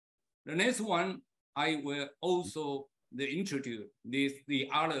The next one, I will also introduce the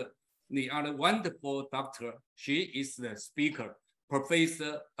other wonderful doctor. She is the speaker,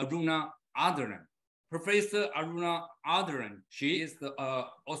 Professor Aizura Adlan. Professor Aizura Adlan, she is the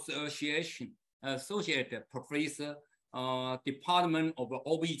associate professor, Department of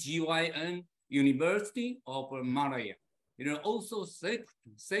OBGYN, University of Malaya. You know, also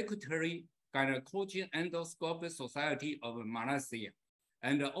Secretary, Gynecologic Endoscopy Society of Malaysia,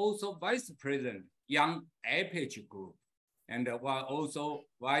 and also Vice President, Young Apex Group, and was also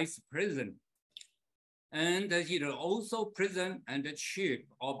Vice President. And he also President and Chief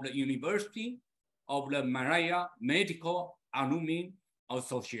of the University of the Malaya Medical Alumni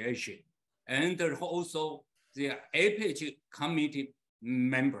Association, and also the Apex Committee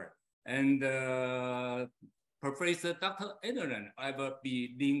member. And Professor Dr. Adlan, I will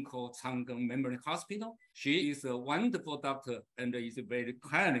be Lincoln Chang'an Memorial Hospital. She is a wonderful doctor and is very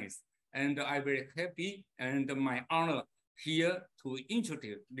kindness. And I'm very happy and my honor here to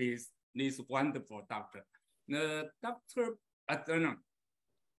introduce this wonderful doctor. Dr.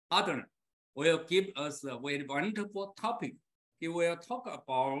 Adlan will give us a very wonderful topic. He will talk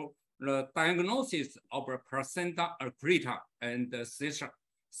about the diagnosis of placenta accreta and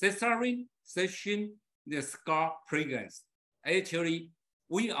cesarean section, the scar pregnancy. Actually,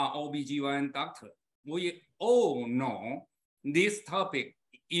 we are OBGYN doctor. We all know this topic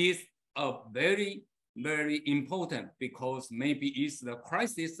is a very, very important because maybe it's the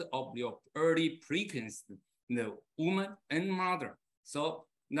crisis of your early pregnancy, the woman and mother. So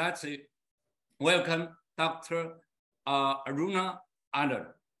that's it. Welcome, Dr. Aizura Adlan,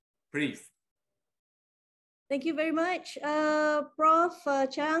 please. Thank you very much, Prof.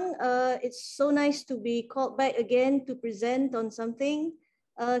 Chang. It's so nice to be called back again to present on something.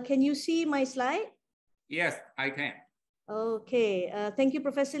 Can you see my slide? Yes, I can. Okay. Thank you,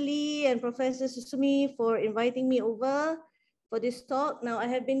 Professor Lee and Professor Tsutsumi for inviting me over for this talk. Now, I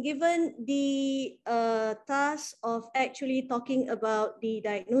have been given the task of actually talking about the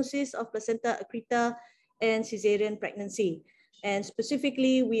diagnosis of placenta accreta and cesarean pregnancy. And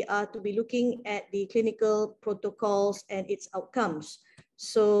specifically, we are to be looking at the clinical protocols and its outcomes.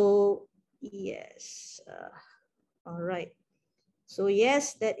 So, yes. All right. So,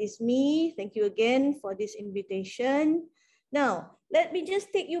 yes, that is me. Thank you again for this invitation. Now, let me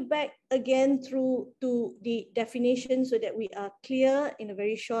just take you back again through to the definition so that we are clear in a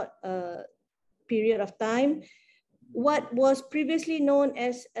very short period of time. What was previously known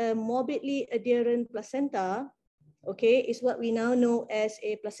as a morbidly adherent placenta, okay, is what we now know as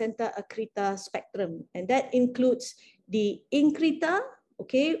a placenta accreta spectrum. And that includes the increta,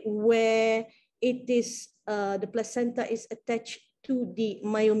 okay, where it is, the placenta is attached to the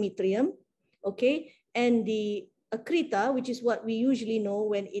myometrium, okay, and the accreta, which is what we usually know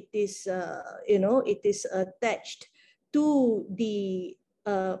when it is, it is attached to the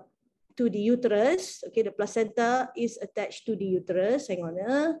uterus, okay, the placenta is attached to the uterus. Hang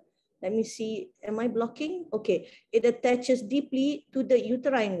on, let me see, am I blocking? Okay, it attaches deeply to the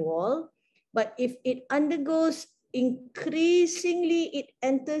uterine wall, but if it undergoes increasingly, it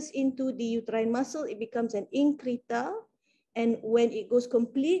enters into the uterine muscle, it becomes an increta. And when it goes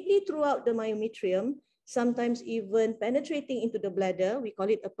completely throughout the myometrium, sometimes even penetrating into the bladder, we call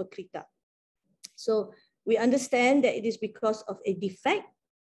it a accreta. So we understand that it is because of a defect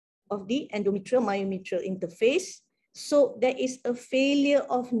of the endometrial myometrial interface. So there is a failure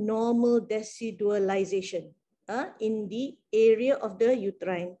of normal decidualization in the area of the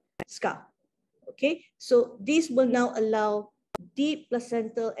uterine scar. Okay, so this will now allow deep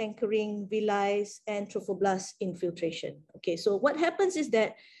placental anchoring, villi, and trophoblast infiltration. Okay, so what happens is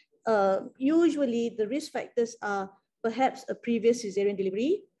that usually the risk factors are perhaps a previous cesarean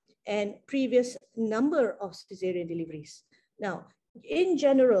delivery and previous number of cesarean deliveries. Now, in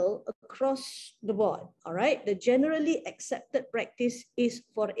general, across the board, all right, the generally accepted practice is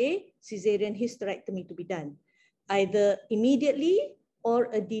for a cesarean hysterectomy to be done, either immediately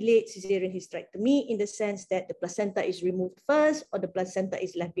or a delayed cesarean hysterectomy, in the sense that the placenta is removed first or the placenta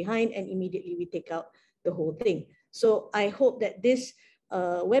is left behind and immediately we take out the whole thing. So I hope that this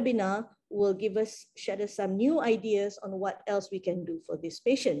webinar will shed us some new ideas on what else we can do for these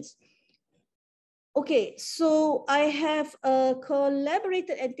patients. Okay, so I have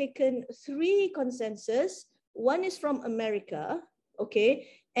collaborated and taken 3 consensus. One is from America, okay,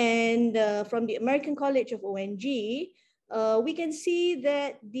 and from the American College of ONG, we can see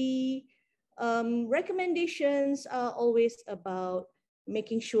that the recommendations are always about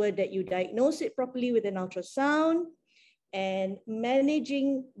making sure that you diagnose it properly with an ultrasound and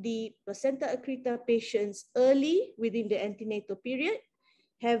managing the placenta accreta patients early within the antenatal period,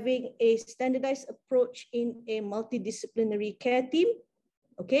 having a standardized approach in a multidisciplinary care team,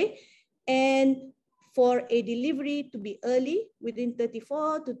 okay? And for a delivery to be early, within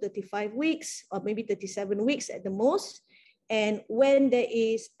 34 to 35 weeks, or maybe 37 weeks at the most. And when there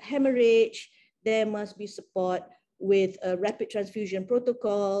is hemorrhage, there must be support with a rapid transfusion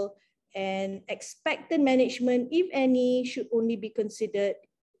protocol, and expectant management, if any, should only be considered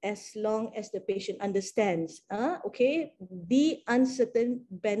as long as the patient understands, okay, the uncertain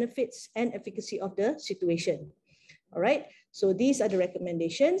benefits and efficacy of the situation. All right, so these are the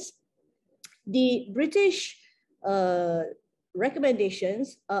recommendations. The British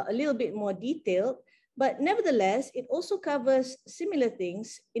recommendations are a little bit more detailed, but nevertheless, it also covers similar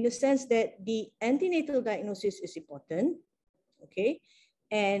things in the sense that the antenatal diagnosis is important, okay?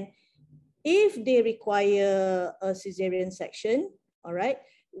 And if they require a cesarean section, all right,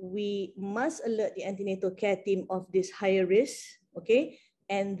 we must alert the antenatal care team of this higher risk, okay?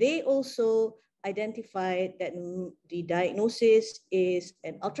 And they also identified that the diagnosis is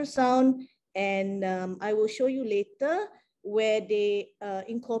an ultrasound, and I will show you later where they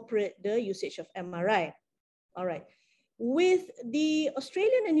incorporate the usage of MRI. All right. With the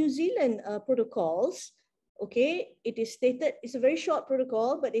Australian and New Zealand protocols, okay, it is stated, it's a very short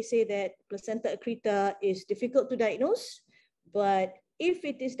protocol, but they say that placenta accreta is difficult to diagnose. But if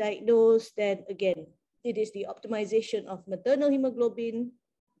it is diagnosed, then again, it is the optimization of maternal hemoglobin,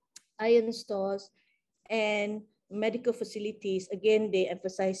 iron stores, and medical facilities. Again, they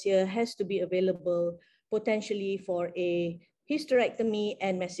emphasize here has to be available potentially for a hysterectomy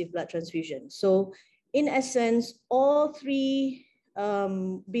and massive blood transfusion. So in essence, all three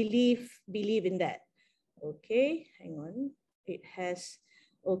believe in that. Okay, hang on. It has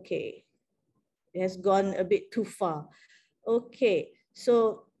gone a bit too far. Okay,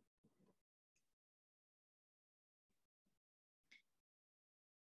 so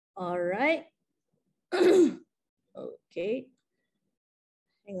all right. Okay,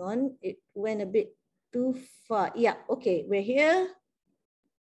 hang on, it went a bit too far. Yeah, okay, we're here.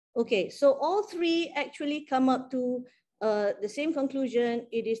 Okay, so all three actually come up to the same conclusion.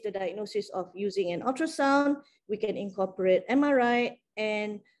 It is the diagnosis of using an ultrasound. We can incorporate MRI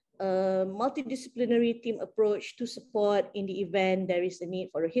and a multidisciplinary team approach to support in the event there is a need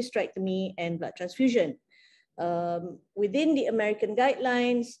for a hysterectomy and blood transfusion. Within the American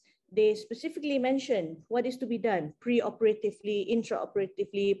guidelines, they specifically mention what is to be done pre-operatively,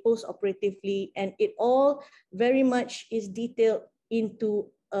 intraoperatively, post-operatively, and it all very much is detailed into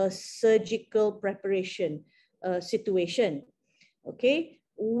a surgical preparation situation. Okay,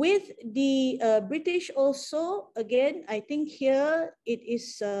 with the British also, again, I think here it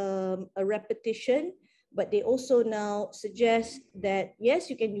is a repetition, but they also now suggest that yes,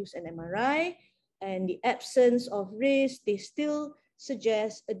 you can use an MRI, and the absence of risk, they still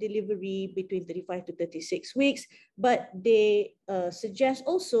suggest a delivery between 35 to 36 weeks, but they suggest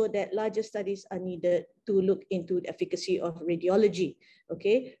also that larger studies are needed to look into the efficacy of radiology,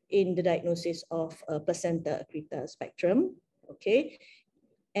 okay, in the diagnosis of placenta accreta spectrum, okay.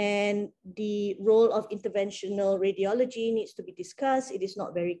 And the role of interventional radiology needs to be discussed. It is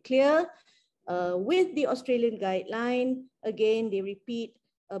not very clear. With the Australian guideline, again, they repeat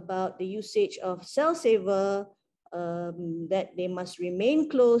about the usage of cell saver, that they must remain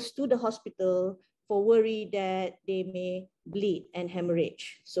close to the hospital for worry that they may bleed and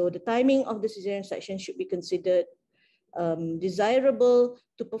hemorrhage. So the timing of the cesarean section should be considered desirable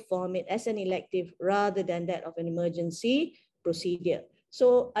to perform it as an elective rather than that of an emergency procedure.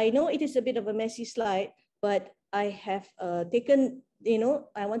 So I know it is a bit of a messy slide, but I have taken,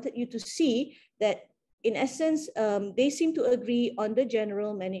 I wanted you to see that in essence, they seem to agree on the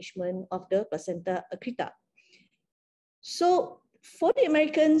general management of the placenta accreta. So for the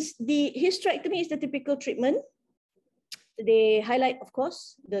Americans, the hysterectomy is the typical treatment. They highlight, of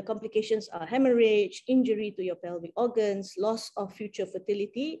course, the complications are hemorrhage, injury to your pelvic organs, loss of future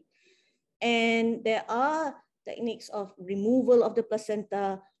fertility. And there are techniques of removal of the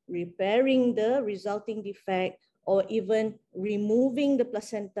placenta, repairing the resulting defect, or even removing the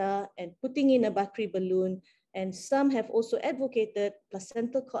placenta and putting in a Bakri balloon. And some have also advocated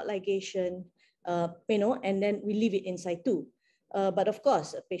placental cord ligation, and then we leave it inside too. But of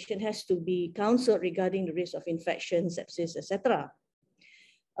course, a patient has to be counseled regarding the risk of infection, sepsis, etc.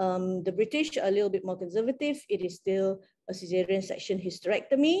 The British are a little bit more conservative. It is still a cesarean section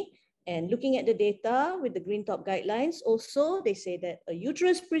hysterectomy. And looking at the data with the Green Top guidelines, also they say that a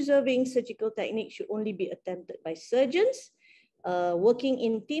uterus preserving surgical technique should only be attempted by surgeons working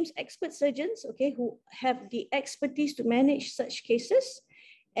in teams, expert surgeons, okay, who have the expertise to manage such cases.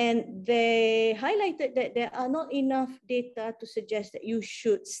 And they highlighted that there are not enough data to suggest that you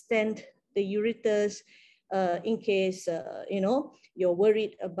should stent the ureters in case, you're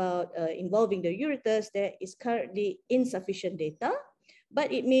worried about involving the ureters. There is currently insufficient data,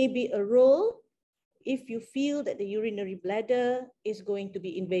 but it may be a role if you feel that the urinary bladder is going to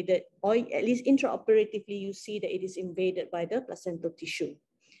be invaded, or at least intraoperatively, you see that it is invaded by the placental tissue.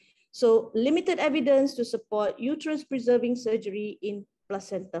 So limited evidence to support uterus preserving surgery in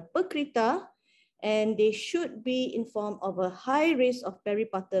placenta accreta, and they should be informed of a high risk of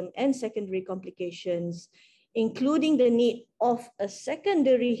peripartum and secondary complications, including the need of a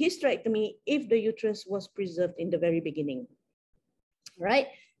secondary hysterectomy if the uterus was preserved in the very beginning. Right?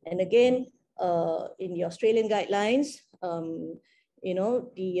 And again, in the Australian guidelines,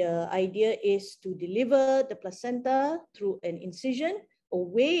 the idea is to deliver the placenta through an incision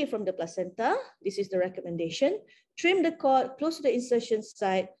away from the placenta. This is the recommendation. Trim the cord close to the insertion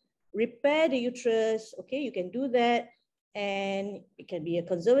site, repair the uterus. Okay, you can do that. And it can be a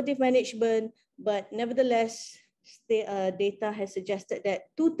conservative management, but nevertheless, data has suggested that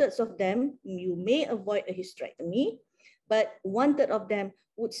 2/3 of them, you may avoid a hysterectomy, but 1/3 of them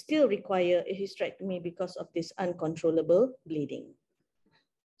would still require a hysterectomy because of this uncontrollable bleeding.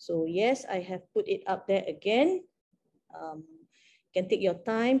 So yes, I have put it up there again. You can take your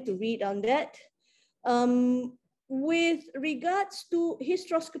time to read on that. With regards to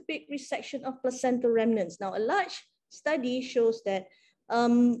hysteroscopic resection of placental remnants, now a large study shows that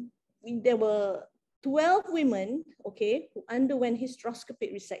there were 12 women, okay, who underwent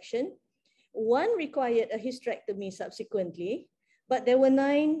hysteroscopic resection. One required a hysterectomy subsequently, but there were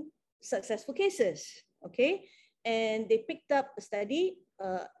 9 successful cases, okay? And they picked up a study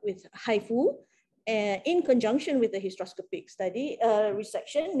with HIFU in conjunction with the hysteroscopic study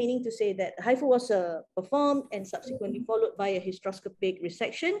resection, meaning to say that HIFU was performed and subsequently followed by a hysteroscopic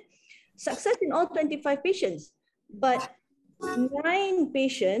resection. Success in all 25 patients, but 9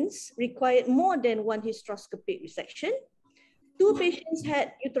 patients required more than 1 hysteroscopic resection. 2 patients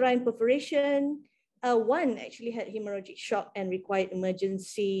had uterine perforation. 1 actually had hemorrhagic shock and required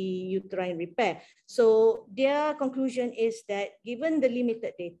emergency uterine repair. So their conclusion is that given the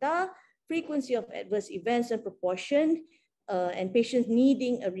limited data, frequency of adverse events and proportion, and patients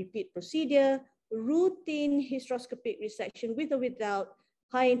needing a repeat procedure, routine hysteroscopic resection with or without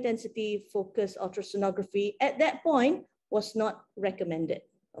high intensity focused ultrasonography at that point was not recommended.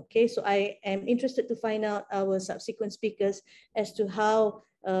 Okay, so I am interested to find out our subsequent speakers as to how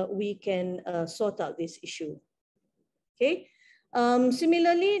we can sort out this issue. Okay,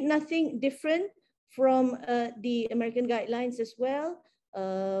 similarly, nothing different from the American guidelines as well.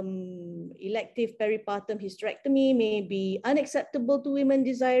 Elective peripartum hysterectomy may be unacceptable to women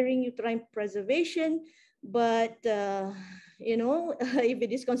desiring uterine preservation, but if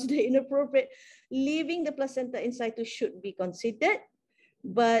it is considered inappropriate, leaving the placenta in situ should be considered.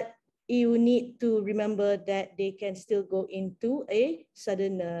 But you need to remember that they can still go into a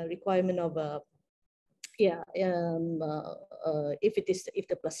sudden requirement of if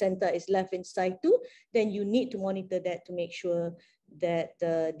the placenta is left in situ, then you need to monitor that to make sure that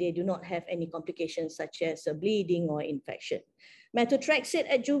they do not have any complications such as bleeding or infection.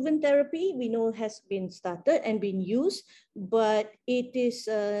 Methotrexate adjuvant therapy, we know has been started and been used, but it is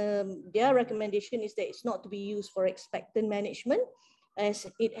their recommendation is that it's not to be used for expectant management, as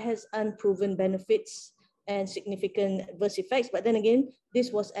it has unproven benefits and significant adverse effects. But then again,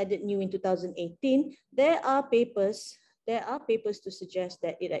 this was added new in 2018. There are papers to suggest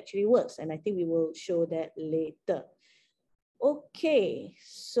that it actually works, and I think we will show that later. Okay,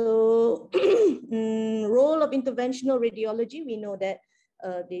 so role of interventional radiology, we know that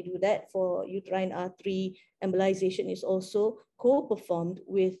they do that for uterine artery embolization is also co-performed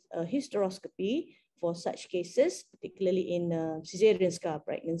with hysteroscopy for such cases, particularly in cesarean scar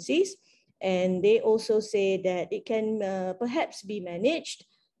pregnancies. And they also say that it can perhaps be managed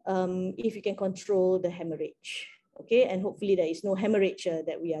if you can control the hemorrhage. Okay, and hopefully there is no hemorrhage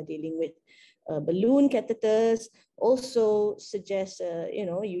that we are dealing with. Balloon catheters also suggest,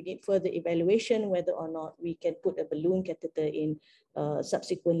 you need further evaluation whether or not we can put a balloon catheter in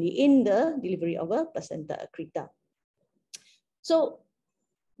subsequently in the delivery of a placenta accreta. So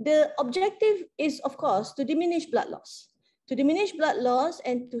the objective is, of course, to diminish blood loss. To diminish blood loss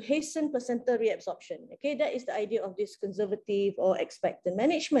and to hasten placenta reabsorption. Okay, that is the idea of this conservative or expectant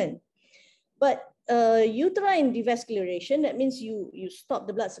management. But uterine devascularization, that means you stop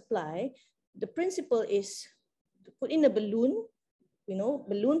the blood supply. The principle is to put in a balloon,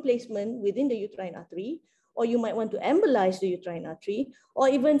 balloon placement within the uterine artery, or you might want to embolize the uterine artery, or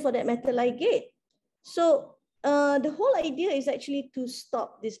even for that matter, ligate. So the whole idea is actually to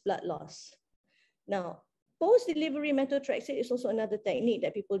stop this blood loss. Now, post-delivery methotrexate is also another technique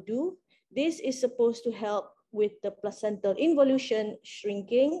that people do. This is supposed to help with the placental involution,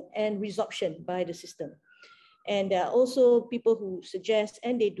 shrinking, and resorption by the system. And there are also people who suggest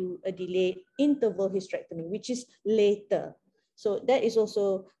and they do a delayed interval hysterectomy, which is later. So that is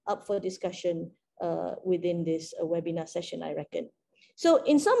also up for discussion within this webinar session, I reckon. So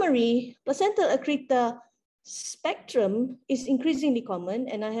in summary, placental accreta spectrum is increasingly common,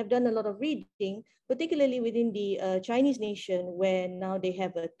 and I have done a lot of reading, particularly within the Chinese nation, where now they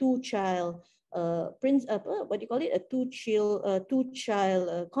have a two-child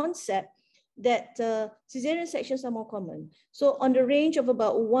concept, that cesarean sections are more common. So on the range of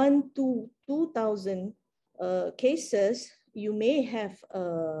about 1 to 2,000 cases, you may have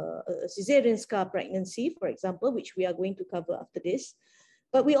a cesarean scar pregnancy, for example, which we are going to cover after this.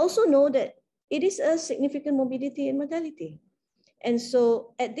 But we also know that it is a significant morbidity and mortality. And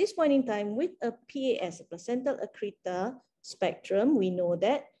so at this point in time, with a PAS, a placental accreta spectrum, we know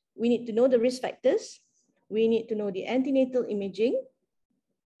that we need to know the risk factors. We need to know the antenatal imaging.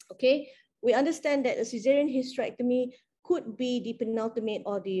 Okay, we understand that a cesarean hysterectomy could be the penultimate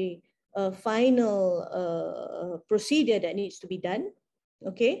or the final procedure that needs to be done.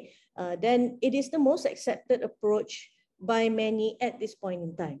 Okay, then it is the most accepted approach by many at this point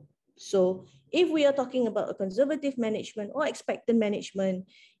in time. So if we are talking about a conservative management or expectant management,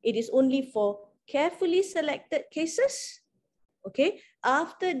 it is only for carefully selected cases, okay,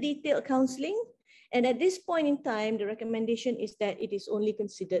 after detailed counseling. And at this point in time, the recommendation is that it is only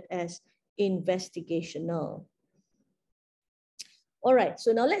considered as investigational. All right,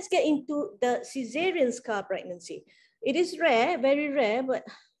 so now let's get into the cesarean scar pregnancy. It is rare, very rare, but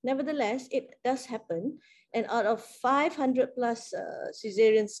nevertheless, it does happen. And out of 500 plus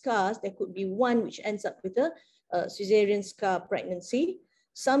cesarean scars, there could be one which ends up with a cesarean scar pregnancy.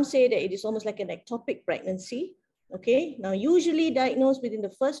 Some say that it is almost like an ectopic pregnancy. Okay, now usually diagnosed within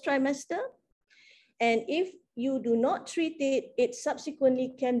the first trimester. And if you do not treat it, it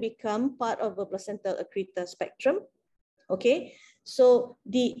subsequently can become part of a placental accreta spectrum. Okay, so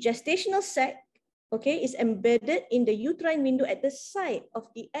the gestational sac, okay, is embedded in the uterine window at the site of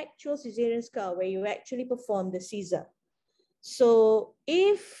the actual cesarean scar where you actually perform the Caesar. So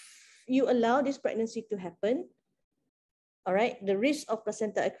if you allow this pregnancy to happen, all right, the risk of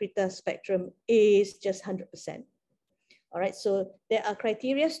placenta accreta spectrum is just 100%. All right, so there are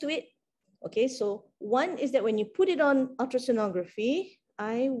criteria to it. Okay, so one is that when you put it on ultrasonography,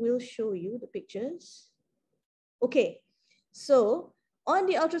 I will show you the pictures. Okay, so on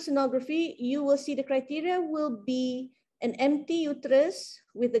the ultrasonography, you will see the criteria will be an empty uterus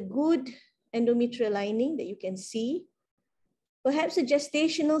with a good endometrial lining that you can see, perhaps a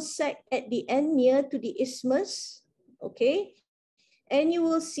gestational sac at the end near to the isthmus, okay? And you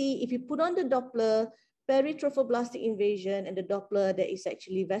will see, if you put on the Doppler, peritrophoblastic invasion, and the Doppler, there is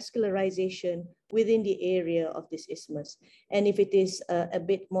actually vascularization within the area of this isthmus. And if it is a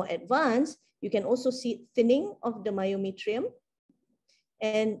bit more advanced, you can also see thinning of the myometrium,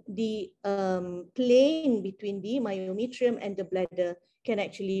 and the plane between the myometrium and the bladder can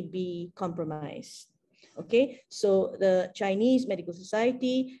actually be compromised. Okay, so the Chinese Medical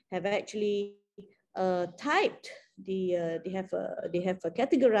Society have actually typed the they have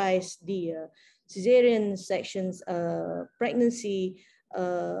categorized the cesarean sections pregnancy,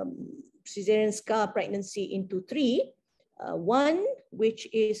 cesarean scar pregnancy into three. One which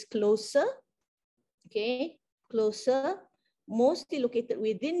is closer, okay, closer, mostly located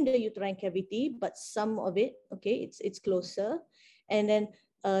within the uterine cavity, but some of it, okay, it's closer. And then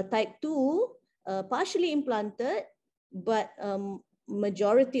type 2, partially implanted, but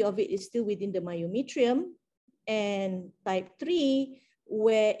majority of it is still within the myometrium. And type 3,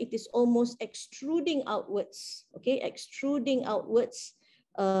 where it is almost extruding outwards, okay, extruding outwards,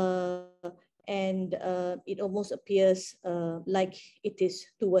 and it almost appears like it is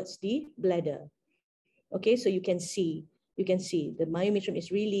towards the bladder. Okay, so you can see the myometrium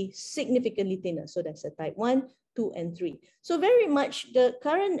is really significantly thinner. So that's a type 1, 2, and 3. So very much the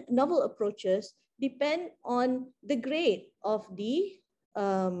current novel approaches depend on the grade of the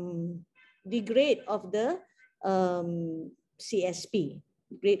CSP,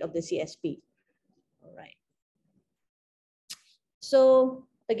 grade of the CSP. All right. So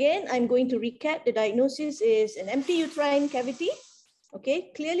again, I'm going to recap. The diagnosis is an empty uterine cavity,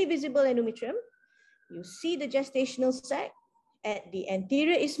 okay, clearly visible endometrium. You see the gestational sac at the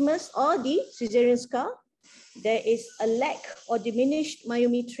anterior isthmus or the cesarean scar. There is a lack or diminished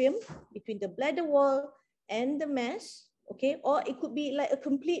myometrium between the bladder wall and the mass, okay, or it could be like a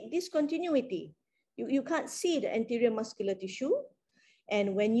complete discontinuity. You can't see the anterior muscular tissue.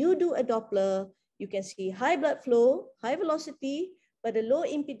 And when you do a Doppler, you can see high blood flow, high velocity, but a low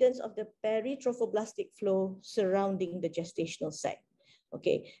impedance of the peritrophoblastic flow surrounding the gestational sac.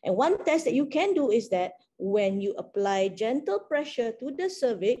 Okay, and one test that you can do is that when you apply gentle pressure to the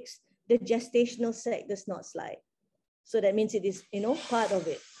cervix, the gestational sac does not slide. So that means it is, part of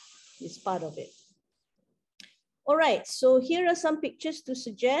it. It's part of it. All right, so here are some pictures to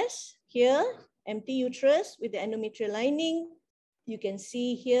suggest. Here, empty uterus with the endometrial lining. You can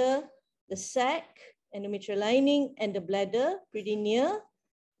see here the sac, endometrial lining, and the bladder pretty near.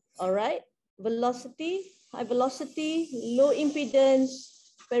 All right, velocity, high velocity, low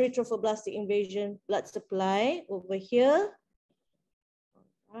impedance, peritrophoblastic invasion, blood supply over here.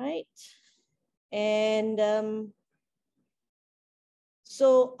 All right, and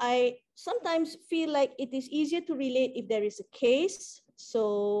so I sometimes feel like it is easier to relate if there is a case.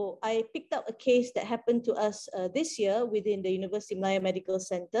 So I picked up a case that happened to us this year within the University of Malaya Medical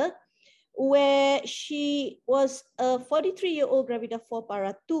Center, where she was a 43-year-old gravida 4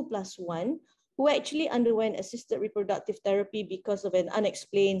 para 2+1 who actually underwent assisted reproductive therapy because of an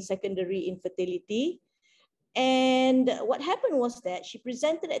unexplained secondary infertility. And what happened was that she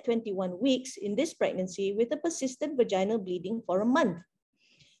presented at 21 weeks in this pregnancy with a persistent vaginal bleeding for a month.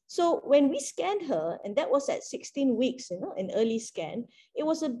 So when we scanned her, and that was at 16 weeks, an early scan, it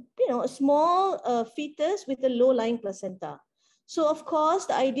was a small fetus with a low-lying placenta. So of course,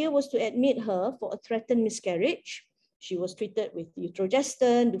 the idea was to admit her for a threatened miscarriage. She was treated with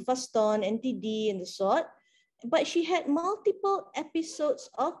utrogestan, dufaston, NTD, and the sort, but she had multiple episodes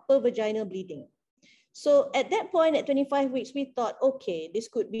of pervaginal bleeding. So at that point, at 25 weeks, we thought, okay, this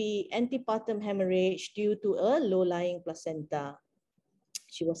could be antepartum hemorrhage due to a low-lying placenta.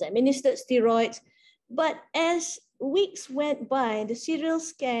 She was administered steroids, but as weeks went by, the serial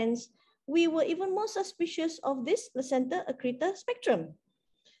scans, we were even more suspicious of this placenta accreta spectrum.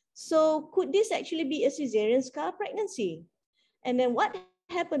 So could this actually be a cesarean scar pregnancy? And then what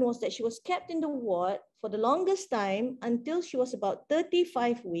happened was that she was kept in the ward for the longest time until she was about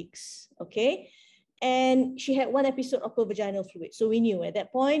 35 weeks, okay? And she had one episode of pervaginal fluid. So we knew at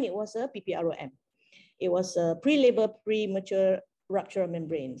that point it was a PPROM. It was a pre-labor, premature rupture of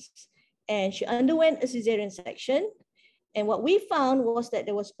membranes. And she underwent a cesarean section. And what we found was that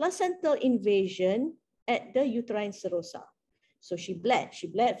there was placental invasion at the uterine serosa. So she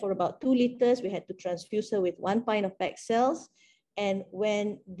bled for about 2 liters. We had to transfuse her with 1 pint of packed cells. And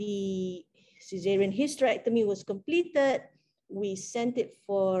when the cesarean hysterectomy was completed, we sent it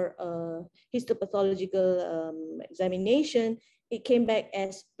for a histopathological examination. It came back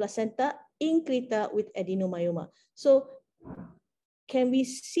as placenta increta with adenomyoma. So can we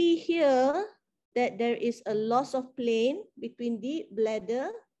see here that there is a loss of plane between the bladder,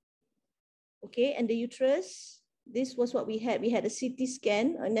 okay, and the uterus? This was what we had. We had a CT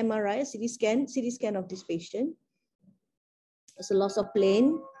scan, an MRI, a CT scan of this patient. There's a loss of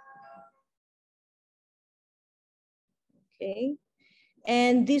plane. Okay,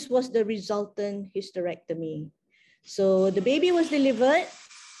 and this was the resultant hysterectomy. So the baby was delivered,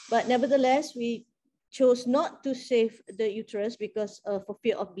 but nevertheless, we chose not to save the uterus because for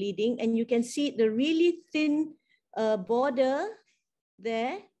fear of bleeding. And you can see the really thin border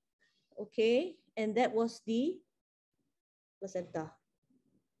there, okay? And that was the placenta.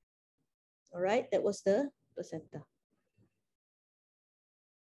 All right, that was the placenta.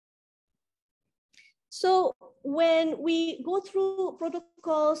 So when we go through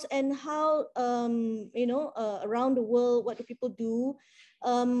protocols and how, around the world, what do people do?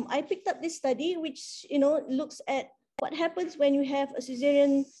 I picked up this study which, looks at what happens when you have a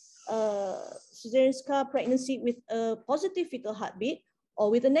cesarean scar pregnancy with a positive fetal heartbeat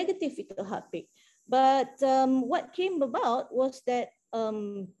or with a negative fetal heartbeat. But what came about was that,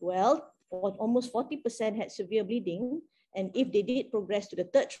 almost 40% had severe bleeding. And if they did progress to the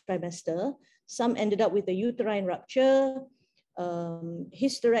 3rd trimester, some ended up with a uterine rupture,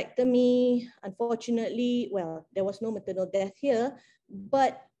 hysterectomy. Unfortunately, well, there was no maternal death here.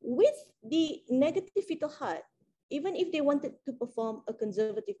 But with the negative fetal heart, even if they wanted to perform a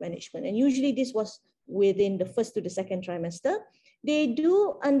conservative management, and usually this was within the 1st to the 2nd trimester, they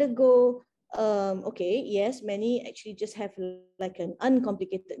do undergo, yes, many actually just have like an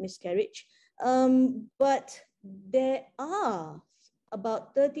uncomplicated miscarriage. But there are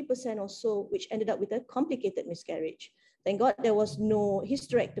about 30% or so which ended up with a complicated miscarriage. Thank God there was no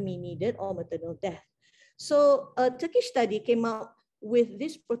hysterectomy needed or maternal death. So a Turkish study came out with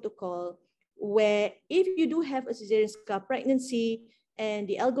this protocol where if you do have a cesarean scar pregnancy and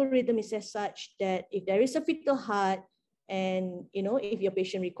the algorithm is as such that if there is a fetal heart And, if your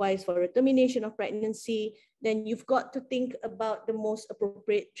patient requires for a termination of pregnancy, then you've got to think about the most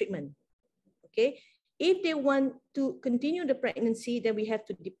appropriate treatment. Okay. If they want to continue the pregnancy, then we have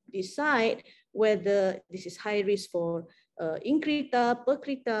to decide whether this is high risk for increta,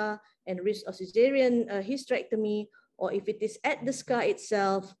 percreta, and risk of cesarean hysterectomy, or if it is at the scar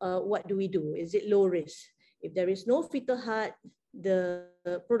itself, what do we do? Is it low risk? If there is no fetal heart, the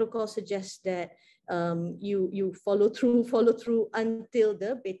protocol suggests that you follow through until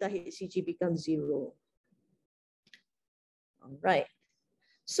the beta HCG becomes 0. All right.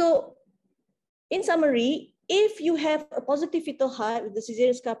 So in summary, if you have a positive fetal heart with the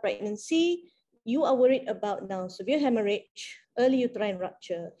cesarean scar pregnancy, you are worried about now severe hemorrhage, early uterine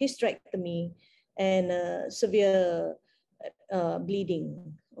rupture, hysterectomy, and severe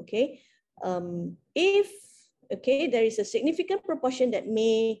bleeding. Okay. If there is a significant proportion that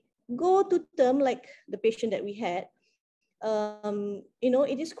may go to term, like the patient that we had,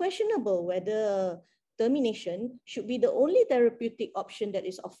 it is questionable whether termination should be the only therapeutic option that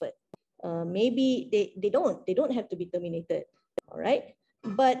is offered. Maybe they don't have to be terminated. All right.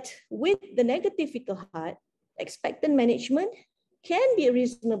 But with the negative fetal heart, expectant management can be a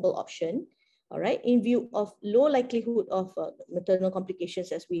reasonable option. All right, in view of low likelihood of maternal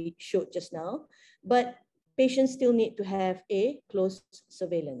complications, as we showed just now, but patients still need to have a close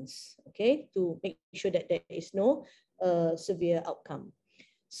surveillance, okay, to make sure that there is no severe outcome.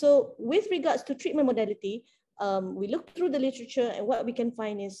 So with regards to treatment modality, we look through the literature, and what we can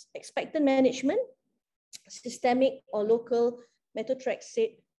find is expectant management, systemic or local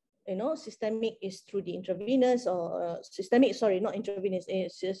methotrexate. Systemic is through the intravenous, or systemic, sorry, not intravenous,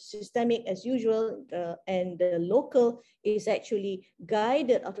 it's systemic as usual, and the local is actually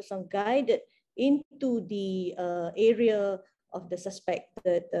guided, ultrasound guided into the area of the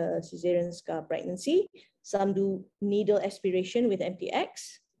suspected cesarean scar pregnancy. Some do needle aspiration with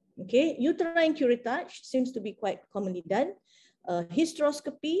MTX. Okay, uterine curettage seems to be quite commonly done.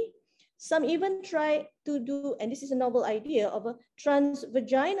 Hysteroscopy. Some even try to do, and this is a novel idea, of a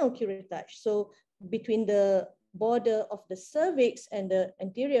transvaginal curettage. So between the border of the cervix and the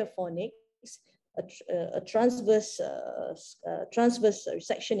anterior fornix, a transverse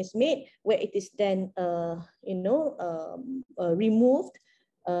resection is made, where it is then removed,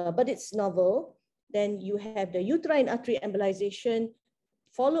 but it's novel. Then you have the uterine artery embolization,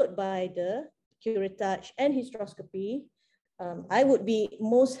 followed by the curettage and hysteroscopy. I would be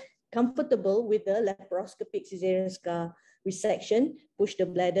most comfortable with the laparoscopic cesarean scar resection. Push the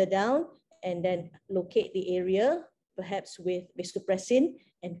bladder down and then locate the area, perhaps with vasopressin,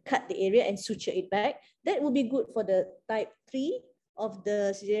 and cut the area and suture it back. That will be good for the type 3 of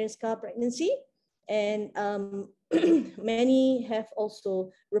the cesarean scar pregnancy. And many have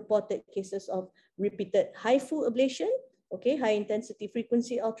also reported cases of repeated HIFU ablation, okay, high intensity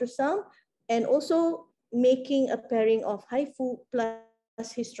frequency ultrasound, and also making a pairing of HIFU plus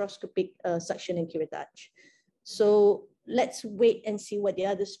hysteroscopic suction and curettage. So let's wait and see what the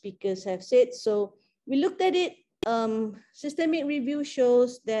other speakers have said. So we looked at it. Systemic review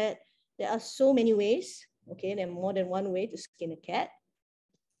shows that there are so many ways. Okay, there are more than one way to skin a cat.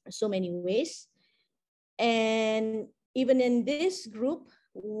 So many ways. And even in this group,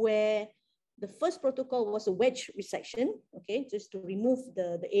 where the first protocol was a wedge resection, okay, just to remove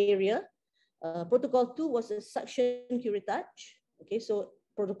the area. Protocol 2 was a suction curettage. Okay, so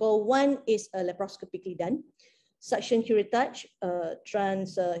protocol 1 is laparoscopically done. Suction curettage,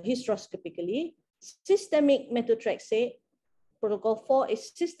 hysteroscopically. Systemic methotrexate. Protocol 4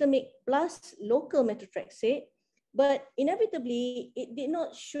 is systemic plus local methotrexate. But inevitably, it did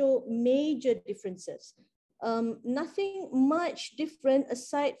not show major differences. Nothing much different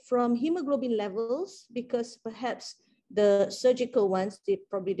aside from hemoglobin levels, because perhaps the surgical ones,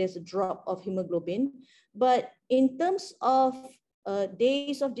 there's a drop of hemoglobin. But in terms of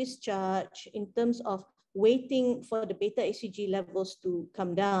days of discharge, in terms of waiting for the beta HCG levels to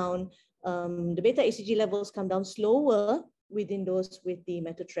come down, the beta HCG levels come down slower within those with the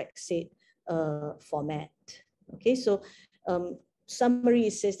methotrexate format. Okay, so summary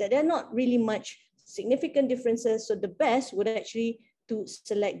says that there are not really much significant differences. So the best would actually to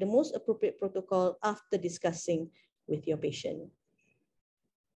select the most appropriate protocol after discussing with your patient.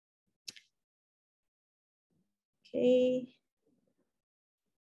 Okay.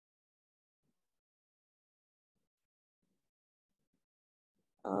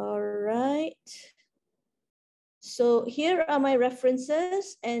 All right. So here are my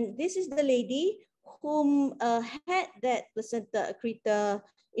references, and this is the lady whom had that placenta accreta,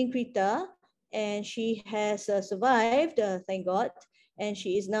 increta, and she has survived, thank God. and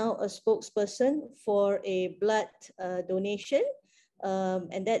she is now a spokesperson for a blood donation.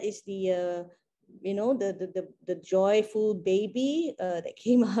 And that is the the joyful baby that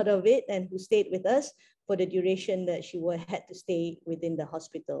came out of it and who stayed with us for the duration that she had to stay within the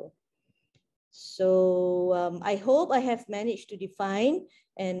hospital. So I hope I have managed to define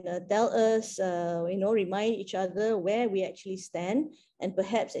and tell us, remind each other where we actually stand. And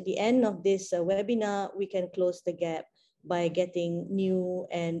perhaps at the end of this webinar, we can close the gap by getting new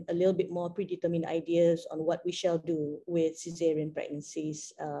and a little bit more predetermined ideas on what we shall do with cesarean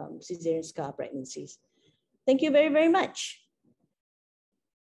pregnancies, cesarean scar pregnancies. Thank you very, very much.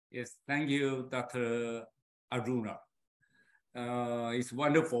 Yes, thank you, Dr. Aruna. It's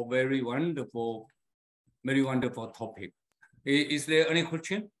wonderful, very wonderful topic. Is there any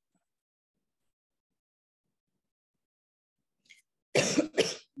question?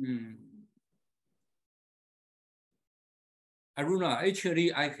 Aruna,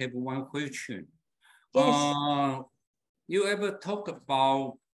 actually, I have one question. Yes. You ever talk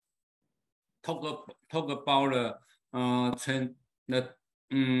about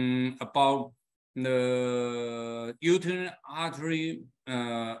the uterine artery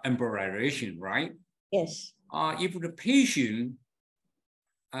embolization, right? Yes. If the patient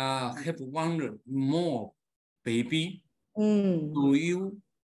have one more baby, do you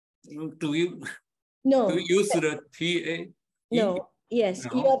use the PA? No. Yes,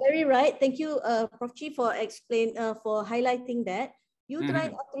 no. You are very right. Thank you, Prof. Chi, for highlighting that.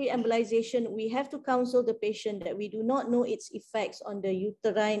 Uterine artery embolization, we have to counsel the patient that we do not know its effects on the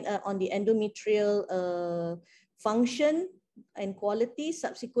uterine, on the endometrial function and quality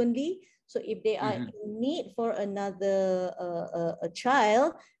subsequently. So if they are in need for another a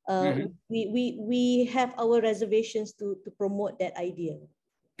child, we have our reservations to promote that idea.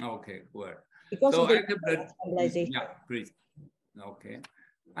 Okay, well. Because so of the I have embolization. Yeah, please. Okay.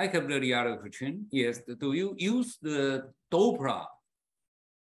 I have the other question. Yes, do you use the Doppler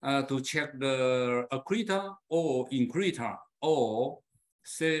to check the accreta or increta or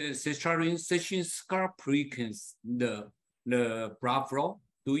cesarean section scar precursor, the blood flow?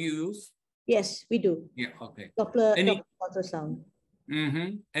 Do you use? Yes, we do. Yeah, okay. Doppler ultrasound.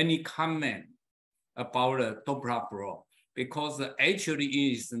 Any comment about the Doppler flow? Because actually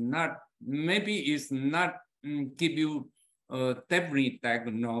it's not, maybe it's not give you a definite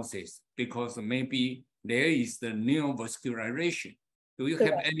diagnosis because maybe there is the neovascularization. Do you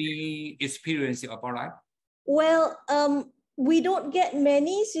have any experience about that? Well, we don't get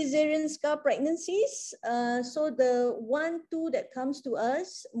many cesarean scar pregnancies. So the 1-2 that comes to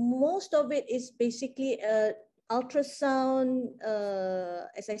us, most of it is basically ultrasound,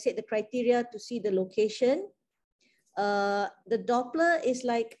 as I said, the criteria to see the location. The Doppler is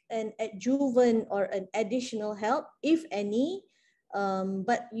like an adjuvant or an additional help, if any.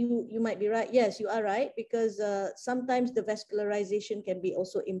 But you might be right. Yes, you are right, because sometimes the vascularization can be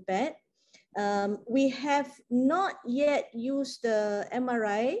also impaired. We have not yet used the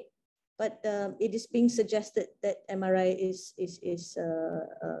MRI, but it is being suggested that MRI is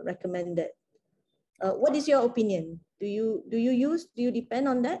recommended. What is your opinion? Do you depend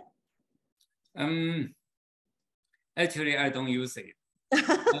on that? Actually, I don't use it.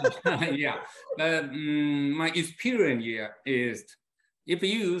 Yeah, but my experience here is if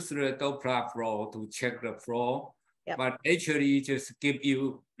you use the Doppler flow to check the flow, but actually just give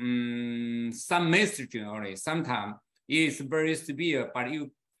you some message only. Sometimes it's very severe, but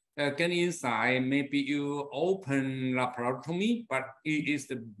you get inside, maybe you open laparotomy, but it is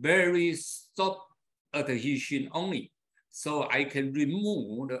the very short adhesion only. So I can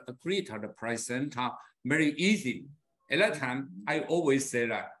remove the accreta, the placenta, very easy. At that time, I always say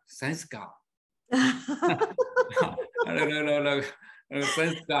that, thanks God.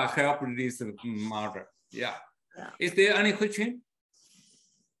 Thanks God help this mother. Yeah. Is there any question?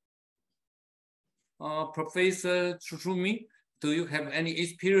 Professor Tsutsumi, do you have any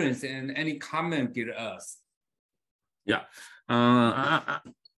experience and any comment give us? Yeah.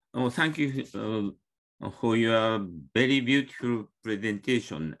 Thank you for your very beautiful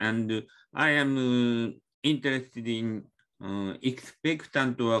presentation. And I am interested in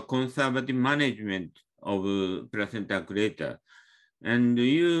expectant or conservative management of placenta accreta. And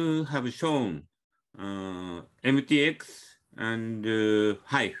you have shown MTX and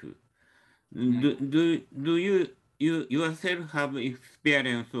HIFU. Do you yourself have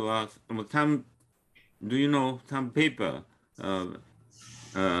experience or some, do you know some paper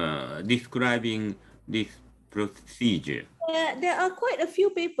describing this procedure? There are quite a few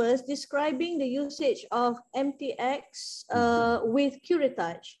papers describing the usage of MTX with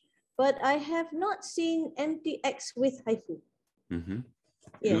curettage, but I have not seen MTX with HIFU.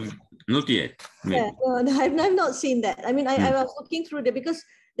 Yes. Not yet. Maybe. Yeah, no, I've not seen that. I mean, I was looking through the, because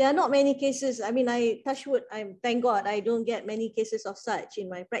there are not many cases. I mean, touch wood, thank God I don't get many cases of such in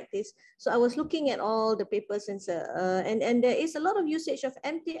my practice. So I was looking at all the papers and there is a lot of usage of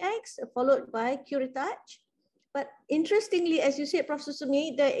MTX followed by curettage. But interestingly, as you said, Prof.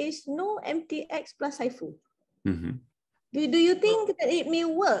 Tsutsumi, there is no MTX plus HIFU. Do you think that it may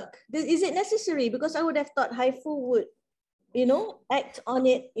work? Is it necessary? Because I would have thought HIFU would, you know, act on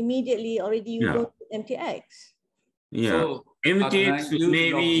it immediately. Already you don't do MTX. Yeah, so, MTX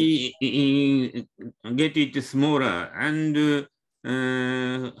maybe get it smaller, and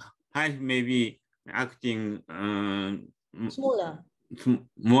HIFU maybe acting smaller.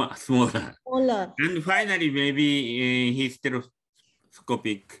 Smaller. And finally, maybe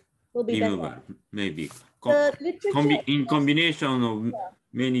hysteroscopic will be removal, better. maybe. In combination of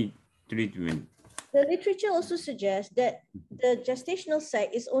many treatments. The literature also suggests that the gestational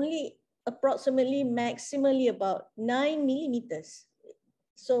sac is only approximately maximally about 9 millimeters.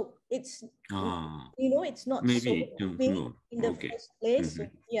 So it's, you know, it's not maybe so big in the first place.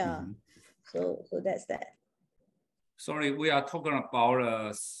 So, so that's that. Sorry, we are talking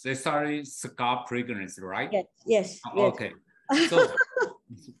about cesarean scar pregnancy, right? Yes. Okay. So,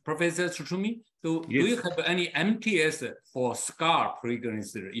 Professor Tsutsumi, do you have any MTS for scar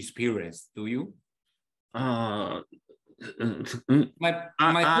pregnancy experience? Do you? I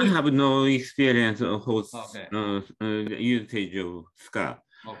have no experience of usage of scar.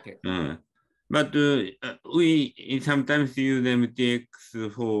 Okay. But we sometimes use MTX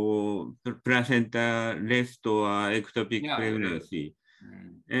for placenta rest or ectopic pregnancy.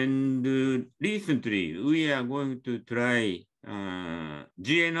 And recently, we are going to try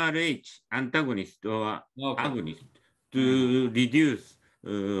GnRH antagonist or agonist to reduce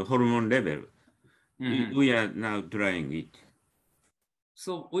hormone level. We are now trying it.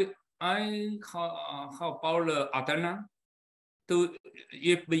 So how about Adlan?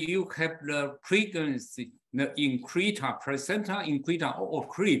 If you have the pregnancy, the accreta, placenta accreta or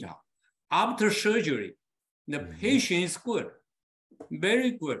accreta, after surgery, the patient is good,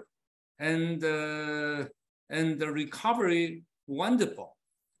 very good, and the recovery wonderful.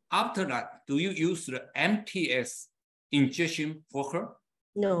 After that, do you use the MTS injection for her?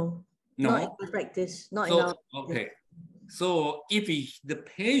 No. Not in my practice. Okay. So if the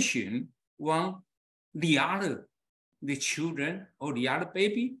patient want the children or the other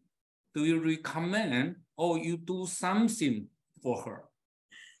baby, do you recommend or you do something for her?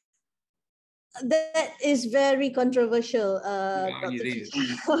 That is very controversial, Dr.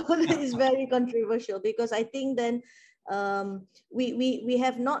 That is very controversial, because I think then we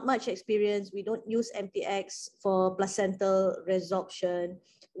have not much experience. We don't use MTX for placental resorption.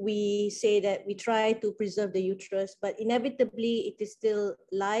 We say that we try to preserve the uterus, but inevitably it is still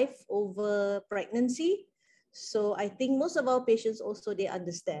life over pregnancy. So I think most of our patients also, they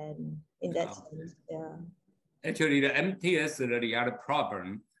understand in that sense. Yeah. Actually, the MTS, the other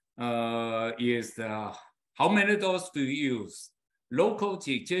problem is how many doses do you use? Local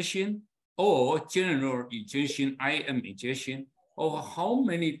injection or general injection, IM injection, or how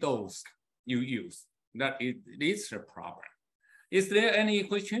many doses you use? That is the problem. Is there any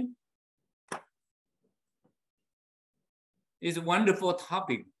question? It's a wonderful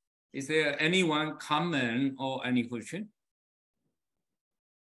topic. Is there anyone comment or any question?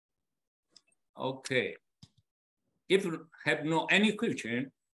 Okay. If you have no any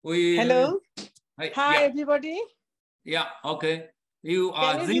question, we hello. Hi everybody. Yeah. Okay. You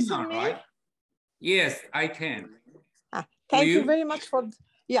are Zina, right? Yes, I can. Thank you very much for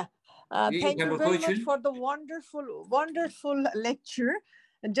thank you very much for the wonderful lecture.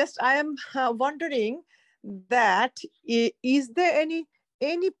 Just I am wondering that is there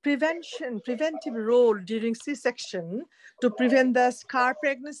any preventive role during C-section to prevent the scar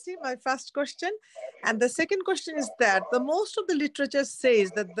pregnancy? My first question. And the second question is that the most of the literature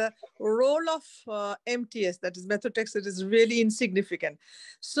says that the role of MTS, that is methotrexate, is really insignificant.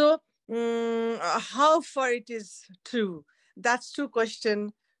 So how far it is true? That's two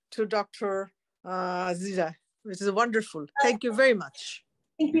questions to Dr. Zira, which is wonderful. Thank you very much.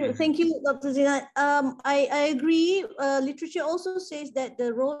 Thank you, Dr. Zina. I agree. Literature also says that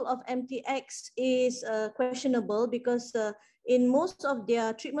the role of MTX is questionable because in most of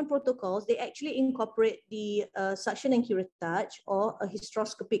their treatment protocols, they actually incorporate the suction and curettage or a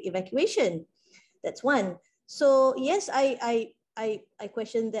hysteroscopic evacuation. That's one. So yes, I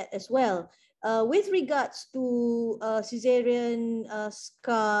question that as well. With regards to cesarean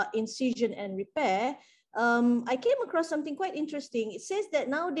scar incision and repair, I came across something quite interesting. It says that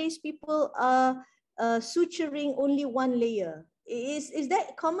nowadays people are suturing only one layer. Is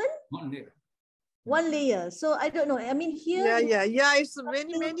that common? 1 layer. 1 layer. So I don't know. I mean, here. Yeah. It's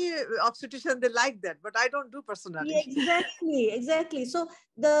many obstetricians, they like that, but I don't do personally. Yeah, exactly. So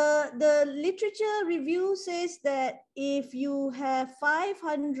the literature review says that if you have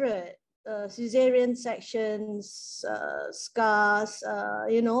 500 cesarean sections, scars,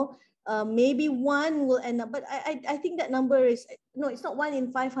 maybe one will end up. But I think that number is, no, it's not 1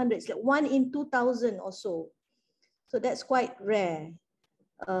 in 500. It's like 1 in 2,000 or so. So that's quite rare.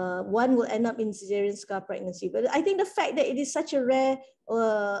 One will end up in cesarean scar pregnancy. But I think the fact that it is such a rare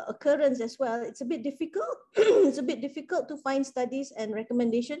occurrence as well, it's a bit difficult. It's a bit difficult to find studies and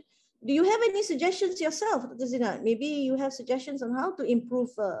recommendation. Do you have any suggestions yourself, Dr. Zina? Maybe you have suggestions on how to improve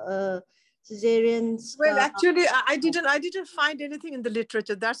cesarean scar? Well, actually, I didn't find anything in the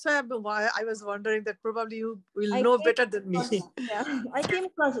literature. That's why I was wondering that probably you will know better than me. Yeah, I came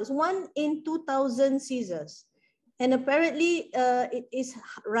across it's 1 in 2,000 Caesars. And apparently it is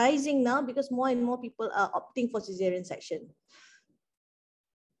rising now because more and more people are opting for cesarean section.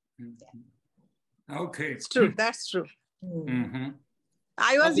 Okay. It's true. That's true.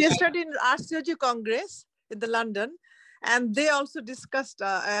 I was yesterday in Art Surgery Congress in the London, and they also discussed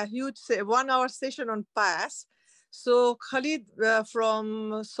a huge 1-hour session on PAS. So Khalid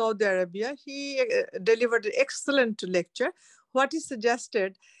from Saudi Arabia, he delivered an excellent lecture. What he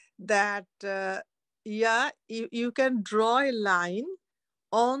suggested that you can draw a line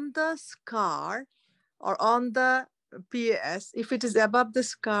on the scar or on the PAS. If it is above the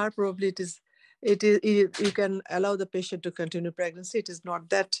scar, probably you can allow the patient to continue pregnancy. It is not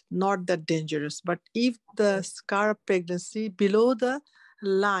that dangerous. But if the scar of pregnancy below the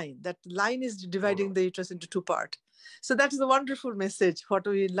line, that line is dividing the uterus into 2 parts. So that is a wonderful message, what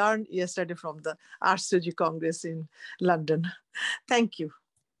we learned yesterday from the Art Surgery Congress in London. Thank you.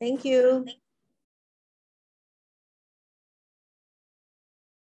 Thank you.